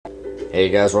Hey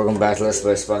guys, welcome back to Let's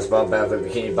Play SpongeBob back with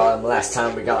Bikini Bottom. Last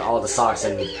time we got all the socks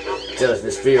in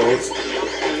Jellyfish Fields,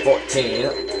 14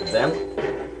 of them.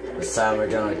 This time we're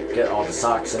gonna get all the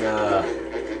socks in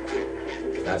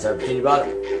that's our Bikini Bottom.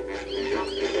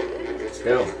 Let's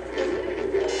go.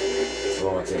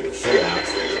 So we'll take the shit out.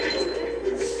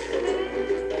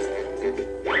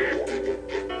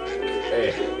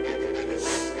 Hey.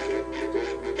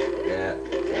 Yeah.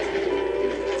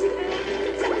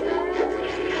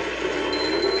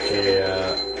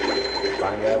 Okay,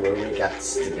 find out where we got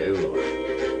to go.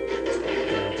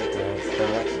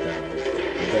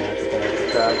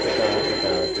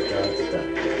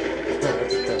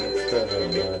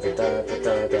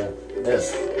 There's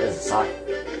a sock.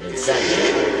 It's Sandy.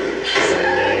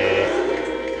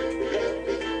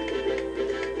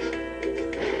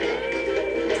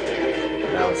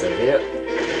 Now it's up here.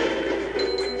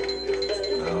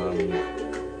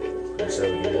 So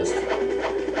we can just.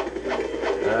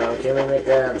 Can we make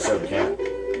that? I'm sure we can't.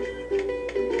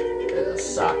 There's a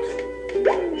sock.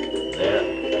 There.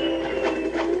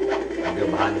 I go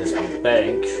behind this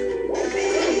bank.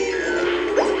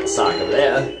 A sock over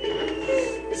there.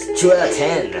 It's 2 out of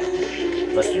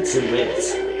 10. Less than 2 minutes.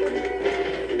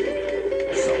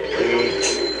 So big.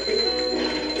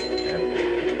 Yep.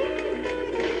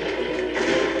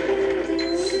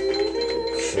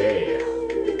 Okay.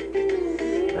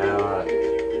 Now,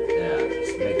 yeah,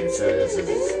 just making sure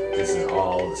this is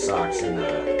all the socks in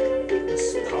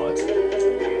this pallet.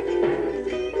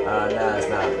 No, it's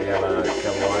not. We have a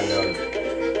couple more to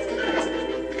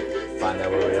find out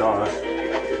where we are.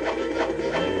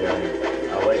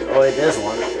 Oh wait, there's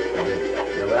one.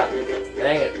 No,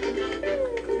 dang it.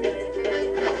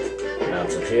 Now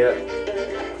it's up here.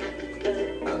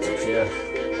 Now it's up here.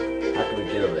 How can we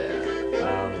get over there?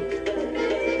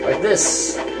 Like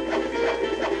this.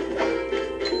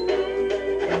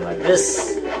 And like this.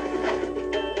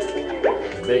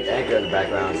 Big anchor in the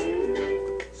background.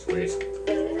 Sweet.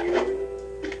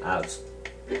 Ouch.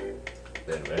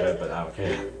 Didn't really hurt, but I don't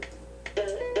care.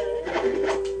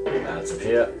 Now it's up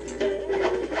here.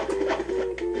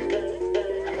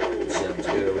 Jump to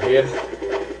get over here.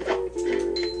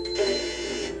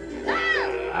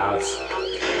 Ouch.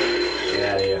 Get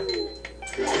out of here.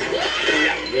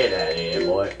 Get out of here,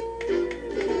 boy.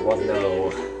 What no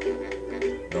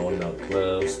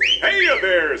gloves. Hey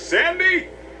there, Sandy!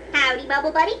 Howdy,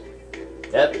 Bubble Buddy.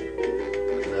 Yep.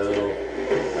 So,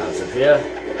 bounce up here.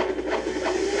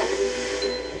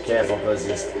 Be careful because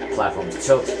these platforms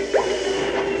tilt.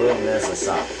 Boom, there's a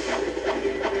sock.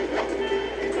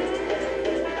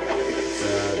 So,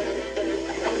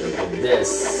 look at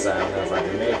this. I don't know if I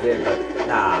can make it, but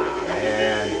nah,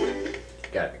 man.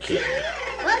 Gotta be kidding me.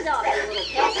 Buzz off, you little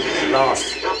pest. Lost.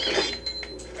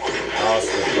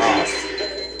 Lost.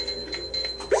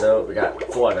 So, we got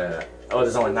 4 there. Oh,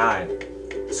 there's only 9.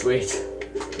 Sweet.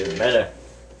 Getting better.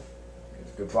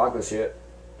 Good progress here.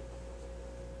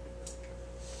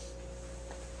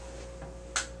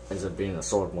 Ends up being a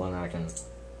sword one I can.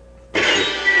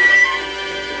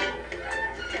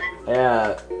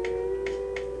 Yeah.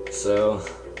 So,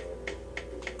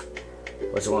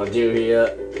 what you want to do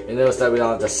here? You notice that we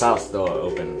don't have the south door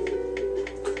open.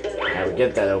 How we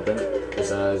get that open is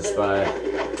just by.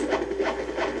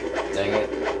 Dang it.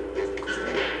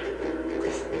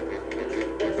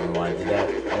 Why I did that.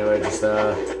 Anyway, just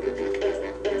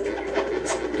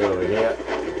go over here.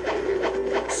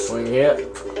 Swing here.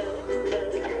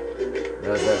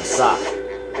 There's a sock.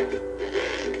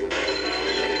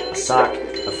 A sock,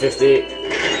 a 50,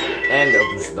 and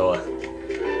opens the door.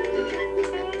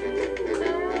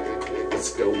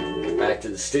 Let's go back to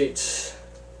the streets.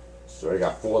 So I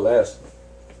got 4 left.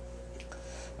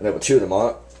 And there were 2 of them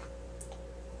on.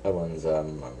 That one's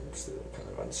I'm still kind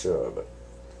of unsure, but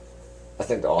I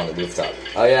think they're on the rooftop.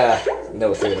 Oh yeah,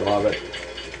 no 3 of them are, but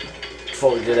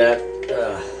before we do that,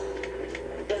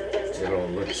 take a little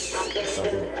look or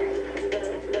something.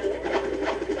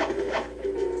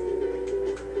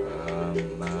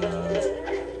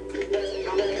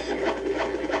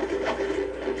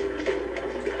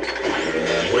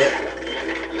 Here.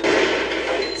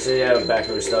 So yeah, we're back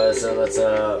where we started, so let's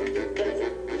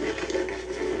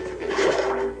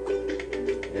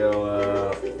go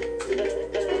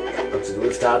up to the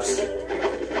rooftops.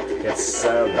 Gets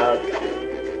about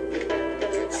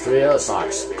 3 other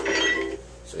socks.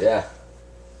 So yeah,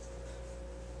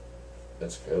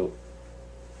 let's go.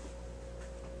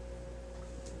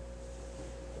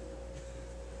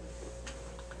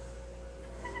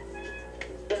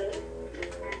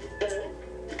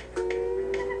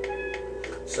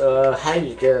 So how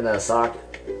you get in a sock?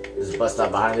 There's a bus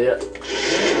stop behind you.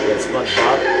 Get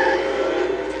SpongeBob.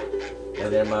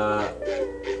 And then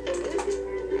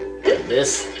get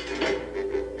this.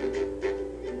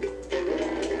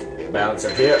 Bounce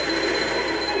up here.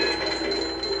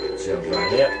 Jump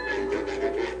right here.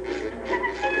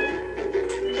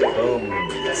 Boom.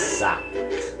 Sock.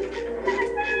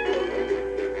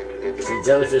 See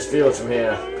jellyfish fields from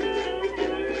here.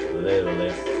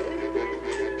 Literally.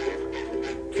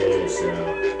 Okay, so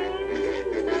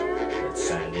let's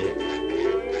sand it.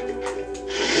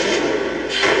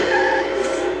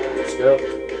 Let's go.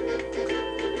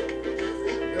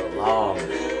 Go long.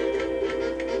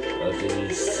 Both of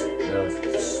these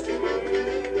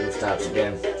rooftops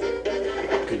again.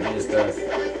 Could use the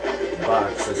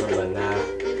box or something now.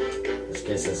 Just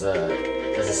in case there's a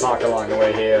sock along the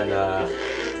way here, and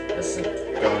just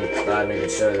going by making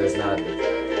sure there's not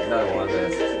another one there.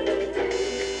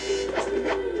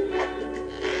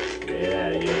 Get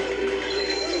out of here.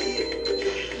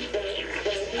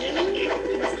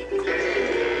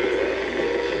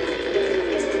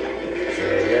 So,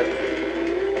 yep.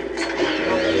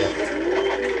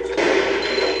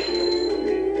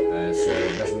 Alright, so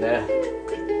nothing there.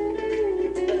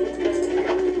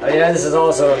 Oh yeah, this is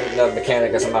also another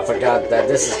mechanic or something. I forgot that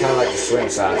this is kind of like the swing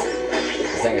shot.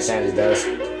 The thing that Sandy does.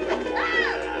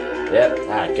 Yep.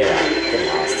 Ah, get out. Get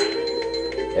lost.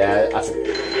 Yeah, I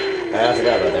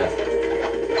forgot about that.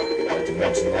 I had to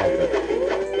mention that, but...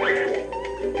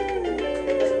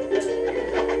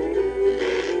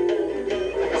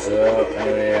 So,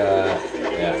 anyway,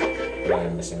 yeah. We're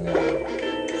only missing 3.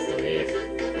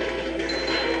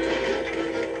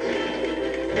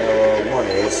 No, one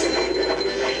is...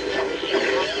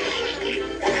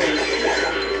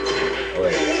 Oh,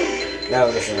 wait. No,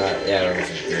 we're missing that. Yeah, we're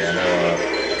missing 3. I know,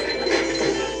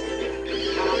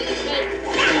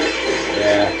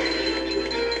 yeah.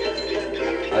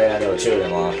 Oh yeah, I know 2 of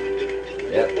them are.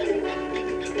 Yep.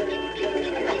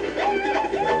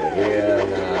 Over here,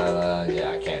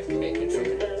 yeah, I can't make it from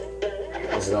here.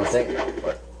 This is the only thing.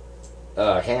 What?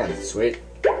 Oh, I can. Sweet.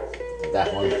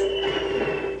 That one.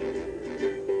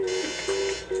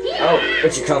 Oh,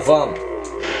 where'd you come from?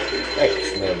 Heck,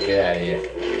 no, get out of here.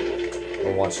 I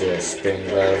don't want your spinning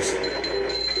gloves.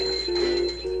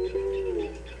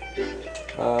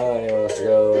 Anywhere else to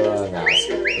go? No, let's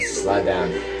just slide down.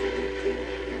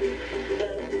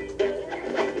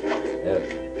 Yep.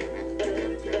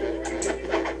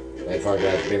 That's probably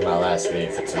going to be my last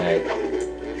video for tonight.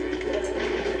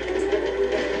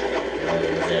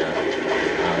 Yeah,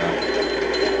 I don't know.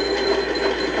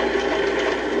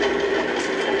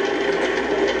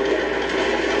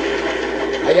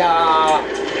 Hiya!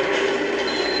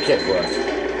 Kid work.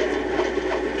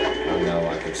 Oh no, I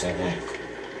keep saying that.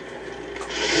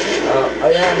 Oh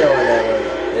yeah, I know what that one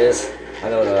is. I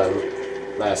know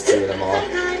the last 2 of them are.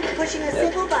 Sometimes pushing a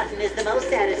simple button is the most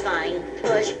satisfying.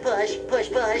 Push, push, push,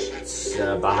 push. It's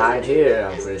behind here,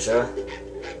 I'm pretty sure.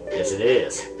 Yes, it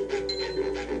is.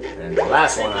 And the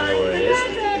last one, I know where it is.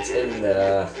 It's in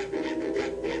the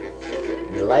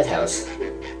lighthouse.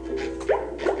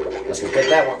 Let's go get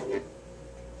that one.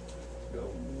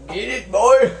 Get it,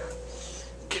 boy.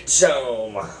 Get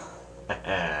some.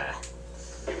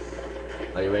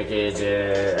 Are you wicked?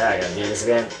 I gotta do this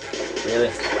again. Really?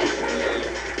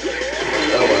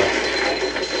 Oh well.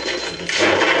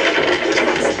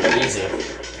 This will be easy.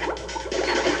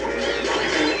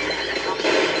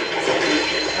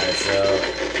 Alright, so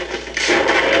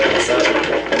what's up?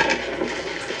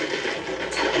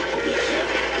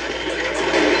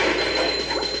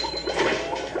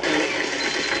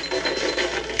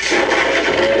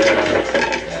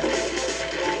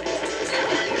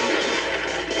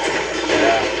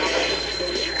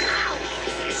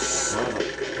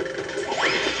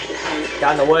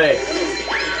 Got in the way.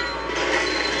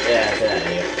 Yeah, get out of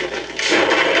here.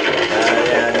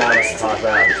 Yeah, not much to talk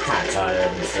about. I'm kind of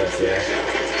tired and stuff here.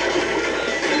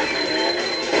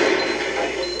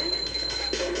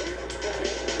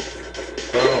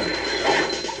 Boom.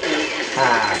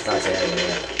 Ah, I thought you had me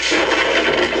there.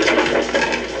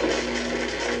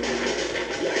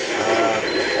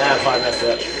 I probably messed it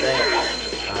up. Dang it.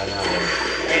 Oh, no.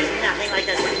 There's nothing like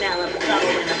the smell of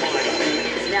bubble in the morning.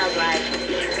 It smells like...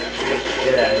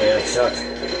 Get out of here, Chuck.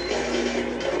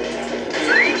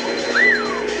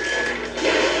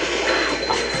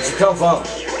 Where'd you come from?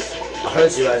 I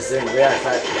heard you, I just didn't react.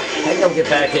 How you gonna get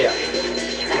back here?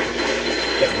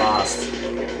 Get lost.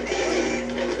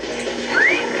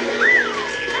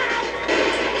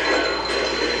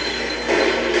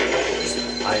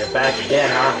 Oh, you're back again,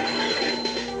 huh?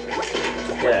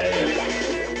 Get out of here.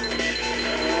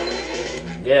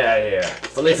 Get out of here.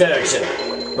 Fully action.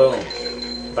 Boom.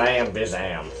 Bam,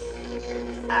 bizam.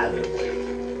 Out of the way.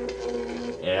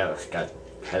 Yeah,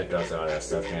 had to go through all that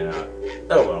stuff, you know.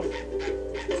 Oh well.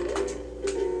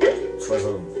 This was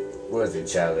a worthy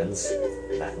challenge.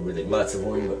 Not really much of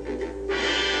one, but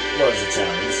was a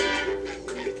challenge.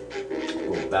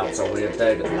 We'll bounce our way up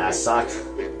there, get the last sock.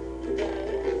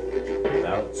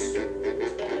 Bounce.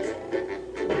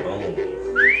 Boom.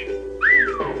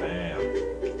 Bam.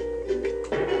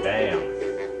 Bam.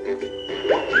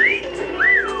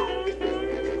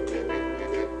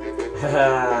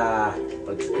 Haha.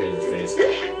 Bunch of crazy face.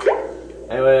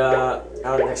 Anyway,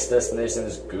 our next destination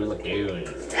is Goo Lagoon.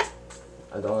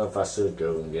 I don't know if I should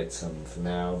go and get some for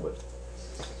now, but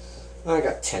I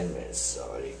got 10 minutes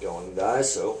already going,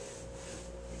 guys, so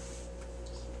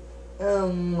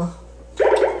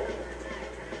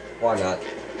why not?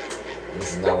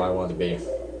 This is not where I want to be.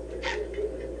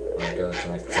 I'm gonna go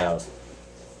connect the towels.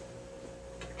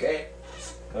 Okay.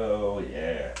 Oh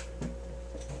yeah.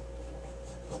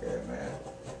 Okay, man.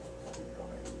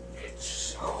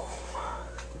 So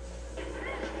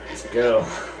let's go.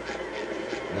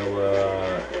 No,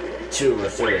 2 or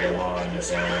 3 of them all in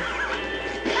this area.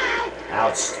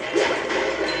 Ouch.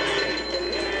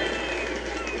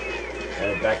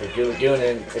 Back at Goo Lagoon,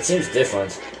 and it seems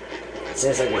different. It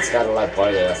seems like it's got a lot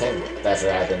brighter. I think that's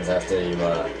what happens after you,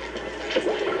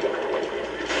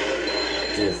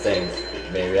 do the thing.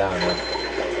 Maybe, I don't know.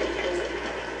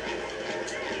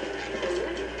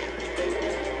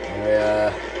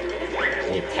 Anyway,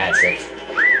 hey, Patrick.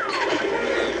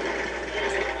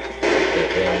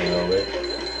 Get him a little bit.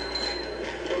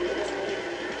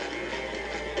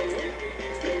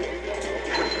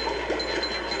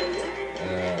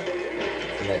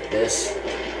 Connect this.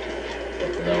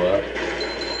 Blow up.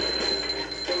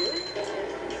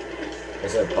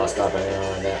 Is there a bus stop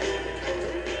anywhere on that?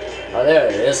 Oh, there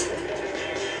it is.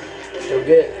 Let's go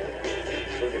get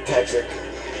Patrick.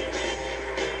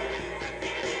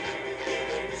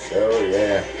 So,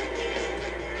 yeah.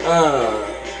 Oh,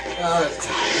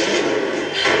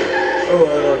 I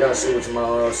don't got school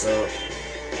tomorrow, so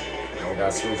I don't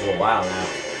got school for a while now.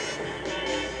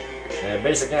 And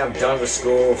basically, I'm done with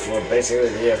school for basically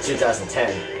the year of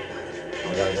 2010.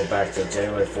 I'm gonna go back to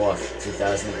January 4th,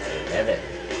 2011.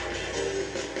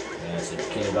 And I see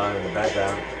Bikini Bottom in the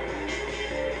background.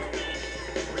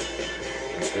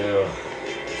 Let's go.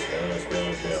 Let's go.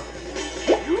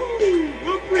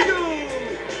 Up we go!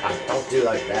 Ah, don't do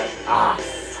like that. Ah,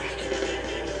 frick.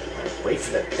 Wait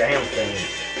for the damn thing.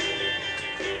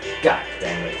 God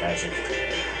damn it, Patrick.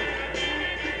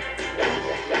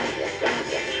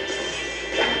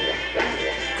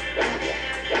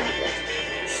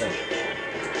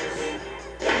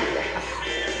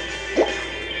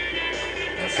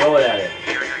 Throw it at it.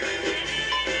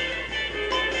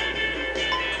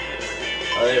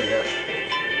 Oh, there we go.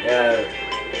 Yeah.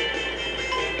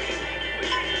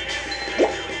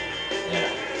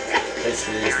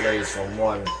 Basically, this lays from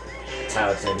one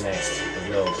tower to the next with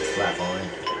no platforming.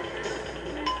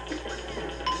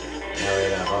 Not really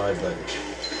that hard, but.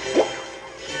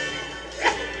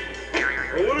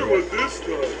 I wonder what this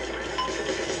does.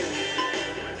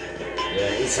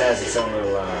 Yeah, each has its own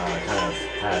little kind of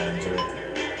pattern to it.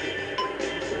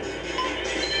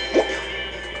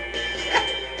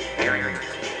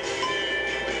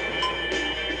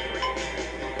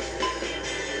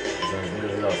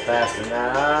 Faster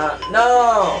now.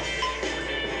 No!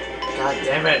 God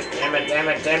damn it. Damn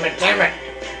it.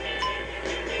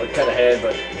 Would cut ahead,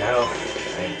 but no.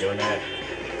 I ain't doing that.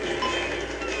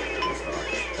 So,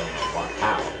 don't know what,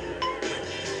 how.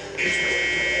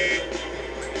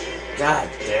 God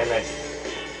damn it.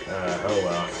 Oh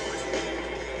well.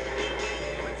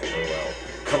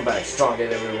 Come back stronger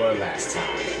than we were last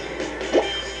time.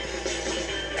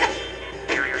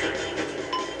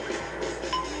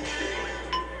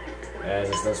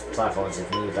 Just those platforms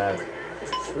have moved out a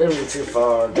little too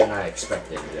far than I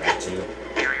expected them to.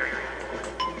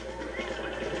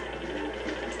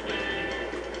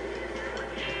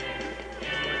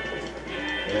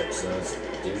 Yep, so let's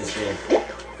do this game.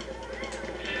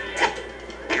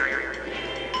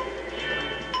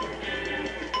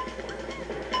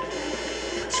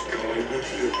 It's kind of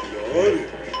hypnotic. Wait,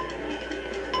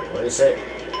 what do you say?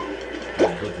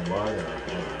 Hypnotic?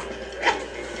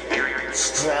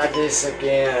 Let's try this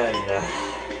again.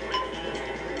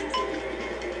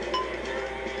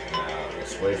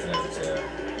 Let's wait for them to.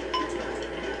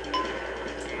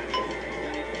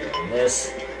 And this.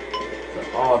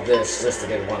 All of this just to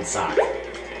get one sock. I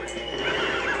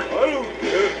don't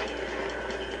get it.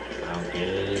 I don't get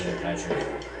it either, Patrick.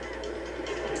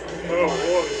 How long?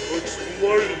 Looks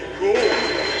light and gold.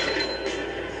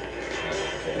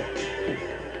 Okay.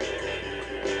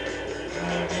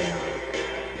 Hang on.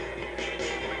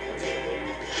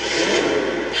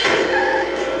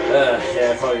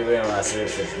 I probably will last week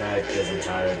for tonight because I'm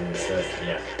tired and stuff.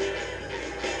 Yeah.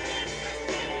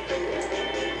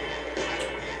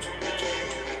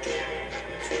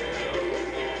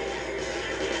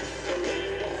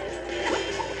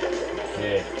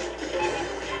 Okay.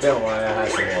 Don't worry, I have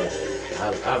some more. I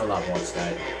have a lot more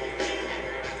tonight.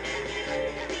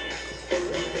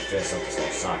 Finish up this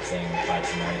whole sock thing by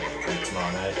tonight and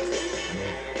tomorrow night.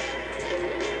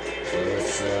 So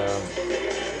let's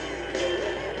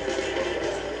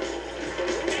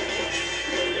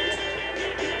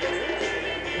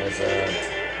there's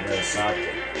another sock.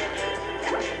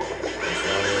 There's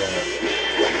another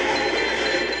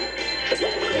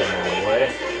get him out of the way.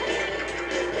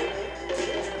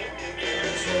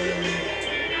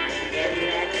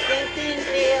 Sinking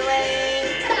feeling.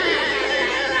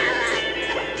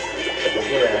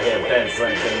 Get out of here, Ben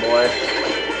Franklin, boy.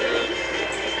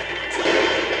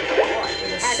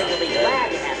 Happy will be glad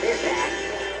to have this back.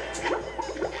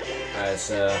 Alright,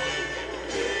 so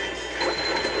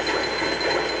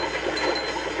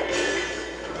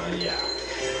yeah.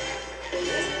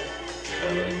 I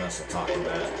really must have talked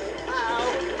about it.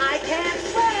 Oh, I can't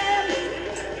swim.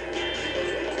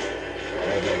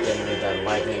 Alright, get me with that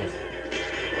lightning.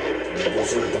 We'll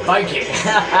shoot with the Viking!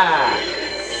 Haha!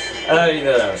 Oh, you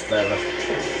know that was clever.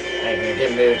 Ain't gonna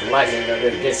get me with the lightning, I'm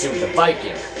gonna get you with the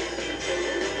Viking.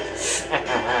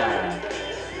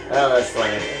 Oh, that's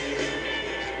funny.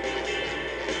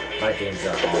 Vikings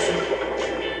are awesome.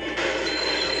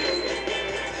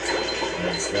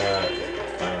 Let's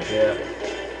final here.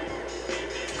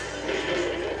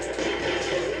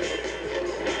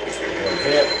 Go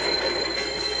here.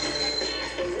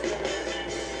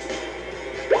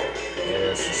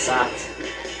 There's the sock.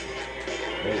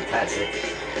 Maybe Patrick.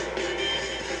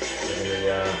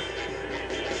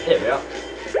 There we go.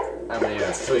 How many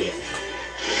are 3?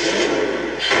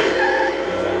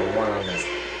 One on this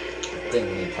thing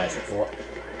we need Patrick for.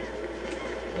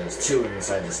 There's 2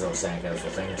 inside this little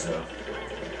sandcastle thing, so.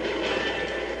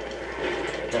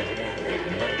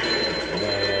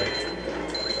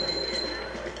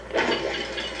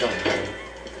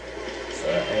 So,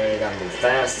 anyway, gotta move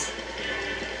fast.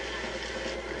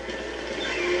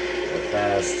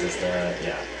 Fast, just,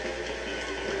 yeah.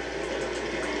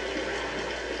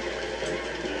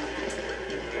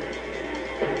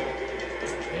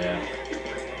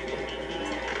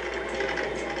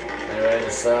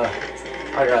 Anyways, all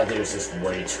I gotta do is just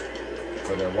wait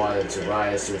for the water to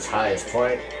rise to its highest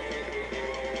point.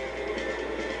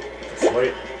 Just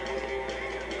wait.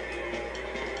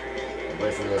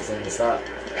 Wait for the thing to stop.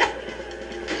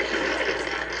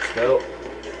 Let's go.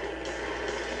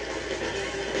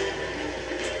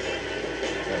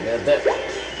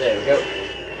 There we go.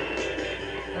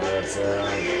 Now let's,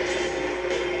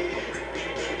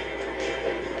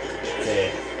 okay.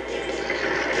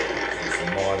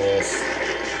 Some more of this.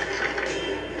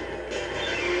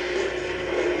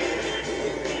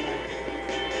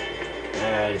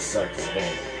 You suck this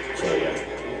game. Kill ya.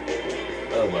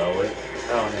 Oh well, I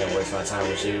don't need to waste my time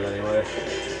with you anyway.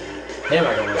 Him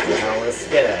I can waste my time with.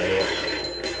 Get out of here.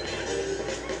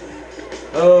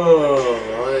 Oh,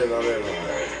 love it.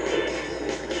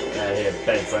 Out of here,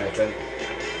 Ben Franklin.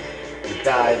 He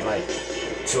died like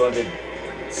 200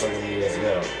 something years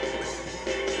ago.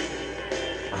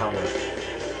 I don't know.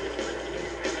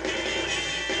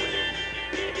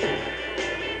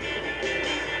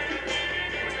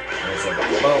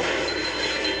 Boom.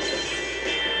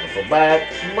 Go back.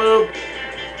 Boop.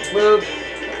 Boop.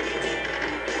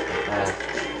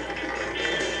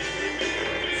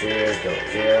 Here, go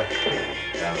here.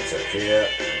 Down to here.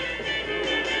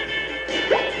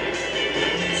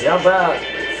 Jump out.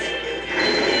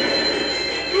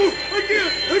 Ooh,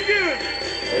 again.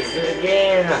 Let's do it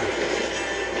again.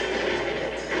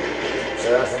 So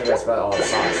I think that's about all the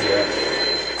socks here.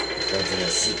 Going to the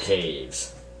sea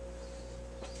caves.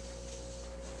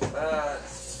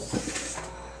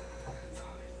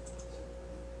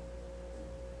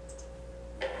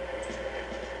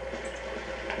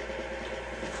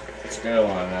 Let's go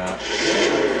on now.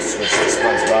 Switch to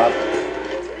SpongeBob.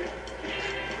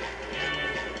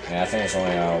 Yeah, I think it's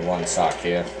only one sock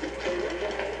here.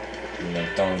 I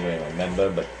don't really remember,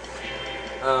 but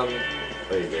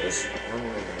what is this?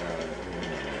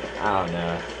 I don't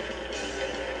know.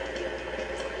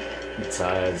 I'm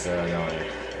tired, so I don't.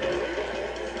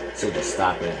 Should just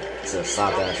stop it. So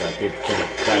stop that after I beat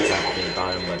Bikini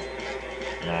Bottom, but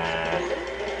nah.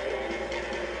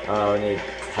 Oh, we need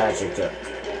Patrick to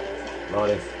load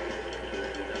it.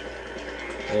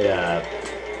 Yeah.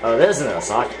 Oh, there's another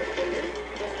sock.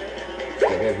 Let's go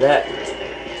get that.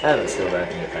 And let's go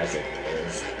back and get Patrick.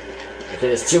 Okay,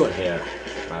 there's 2 in here.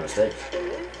 My mistake.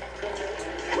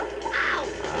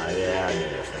 Yeah, I knew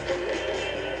this one.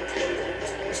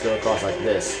 Let's go across like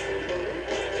this.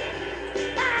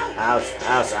 Ouch,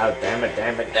 ouch, ouch, damn it,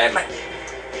 damn it, damn it!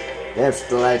 Damn,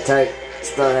 stalactite,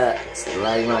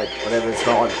 stalagmite, whatever it's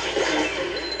called.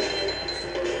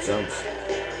 Jump.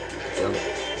 Jump.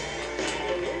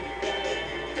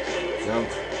 Jump.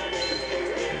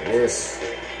 This.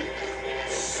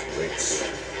 Switch.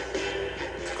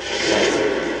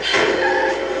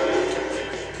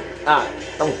 Ah,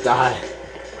 don't die.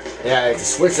 Yeah, if you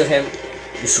switch to him,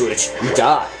 you switch, you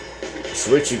die. You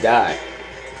switch, you die.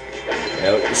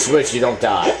 No, you switch, you don't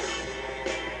die.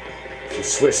 If you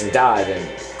switch and die, then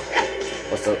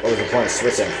what was the point of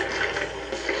switching?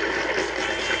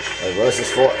 Wait, what is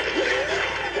this for?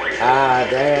 Ah,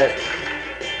 dang it.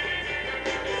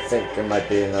 I think there might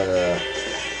be another.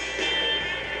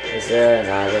 Is there?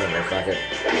 Nah, it doesn't look like it.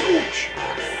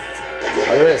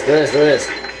 Oh, there is.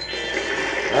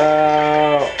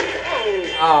 Oh.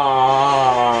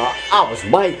 I was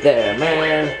right there,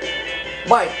 man.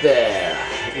 Right there.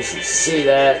 You should see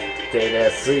that. Okay, there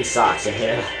are 3 socks in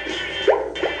here.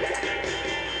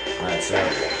 Alright, so.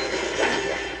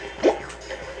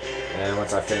 And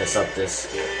once I finish up this,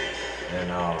 then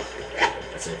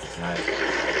that's it for tonight.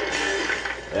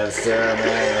 Yeah, let's do it,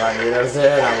 man. If I need those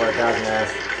in, I'll work out, man.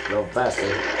 A little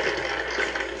faster.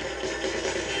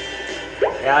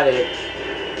 Got it.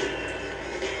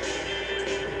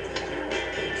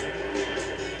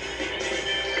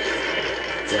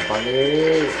 Jump on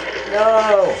these.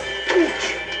 No!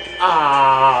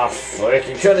 Ah, frick.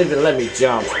 You couldn't even let me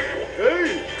jump.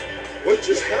 Hey, what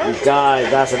just happened? You died.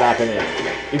 That's what happened.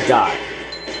 You died.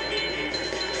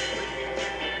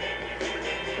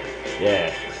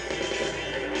 Yeah.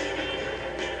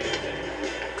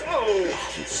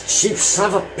 Oh, You cheap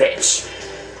son of a bitch.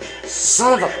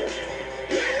 Son of a...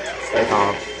 Stay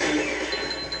calm.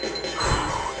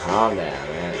 Calm down,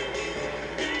 man.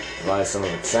 Provide some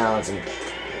of the sounds and...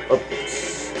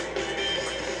 Oops.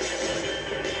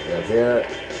 Get up here.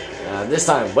 This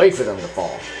time, wait for them to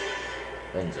fall.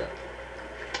 Then jump.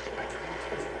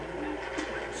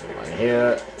 Jump on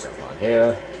here. Jump on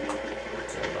here.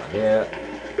 Jump on here.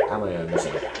 How many am I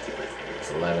missing?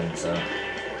 It's 11, so... I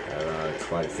have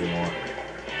quite a few more.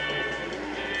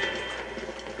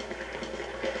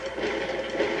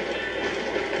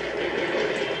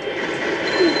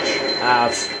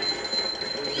 Ouch.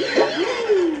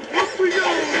 up we go.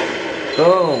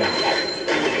 Boom.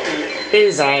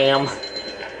 Bizam.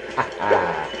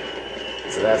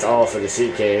 So that's all for the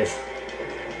sea cave.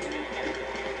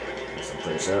 I'm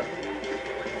pretty sure.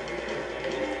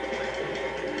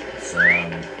 So, I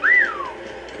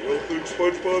don't think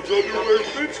SpongeBob's underwear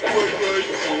fits quite right.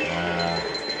 I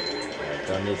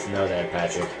don't need to know that,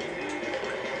 Patrick.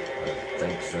 But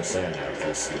thanks for saying that with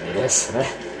us. Yes.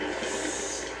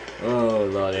 Oh,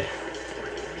 lordy.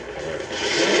 Right.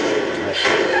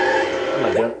 What am I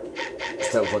doing?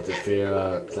 Still put the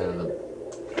fear, clean them.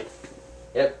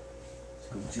 Yep.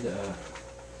 What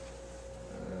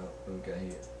we got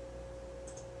here?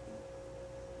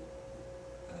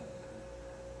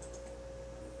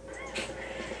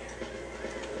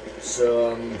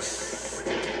 So,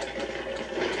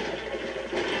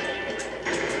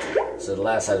 so the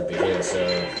last had to be here, so,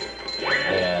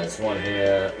 yeah, there's one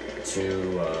here,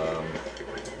 2, I don't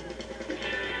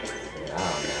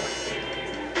know.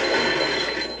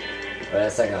 But I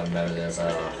think I remember there's, 1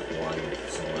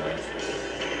 somewhere.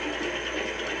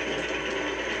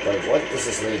 But what does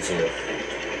this lead to?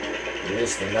 It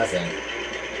leads to nothing.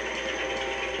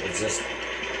 It's just,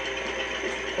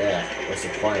 yeah, what's the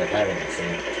point of having this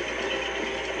thing?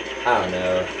 I don't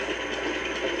know.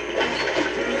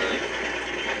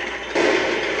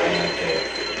 Okay.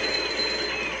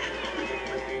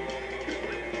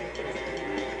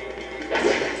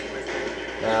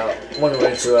 Now, one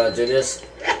way to do this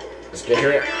is get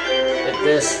here, hit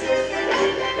this.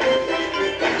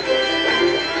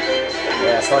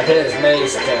 Yeah, start hitting as many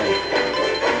as you can.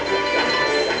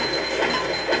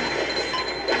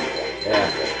 Yeah.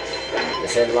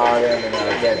 Just hit a lot of them and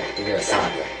you get a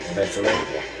sock eventually.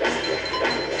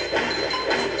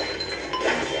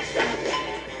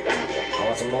 I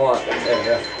want some more. There we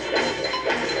go.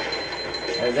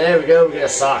 And there we go, we get a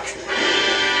sock. So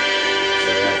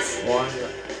that's 1.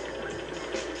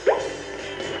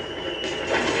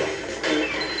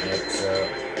 Yep, so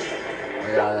we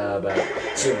got about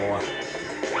 2 more.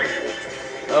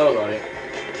 Oh lordy.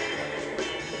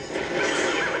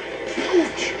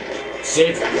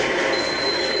 Sheep.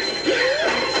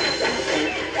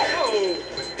 Oh,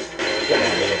 Get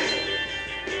out of here.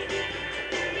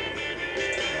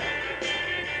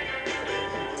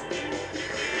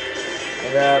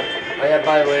 And Oh yeah,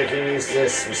 by the way, you can use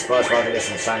this with SpongeBob to get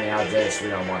some shiny objects. We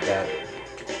don't want that.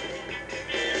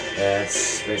 Yeah,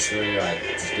 it's basically like,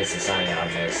 just get some shiny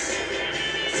objects.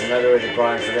 It's another way to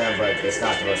grind for them, but it's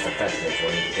not the most effective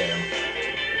way to get them.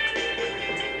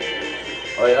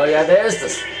 Oh yeah,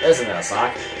 there's another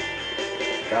sock.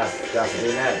 Got for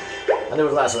doing that. I know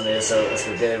what the last one is, so let's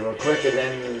go get it real quick, and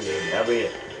then that'll be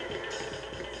it.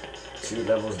 2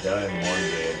 levels done in 1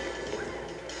 day.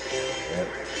 Yep.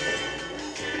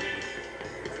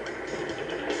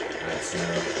 Alright, so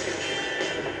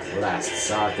last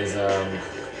sock is okay,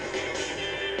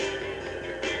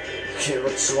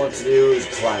 what you want to do is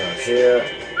climb up here.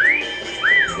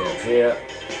 Get up here.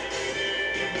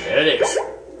 There it is.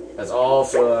 That's all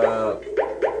for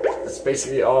that's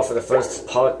basically all for the first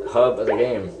hub of the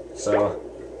game. So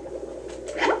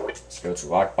let's go to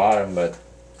rock bottom, but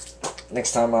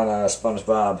next time on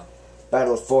SpongeBob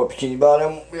Battle for Bikini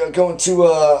Bottom, we are going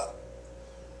to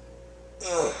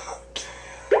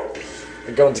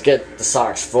we're going to get the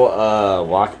socks for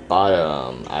rock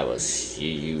bottom. I will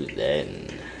see you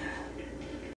then.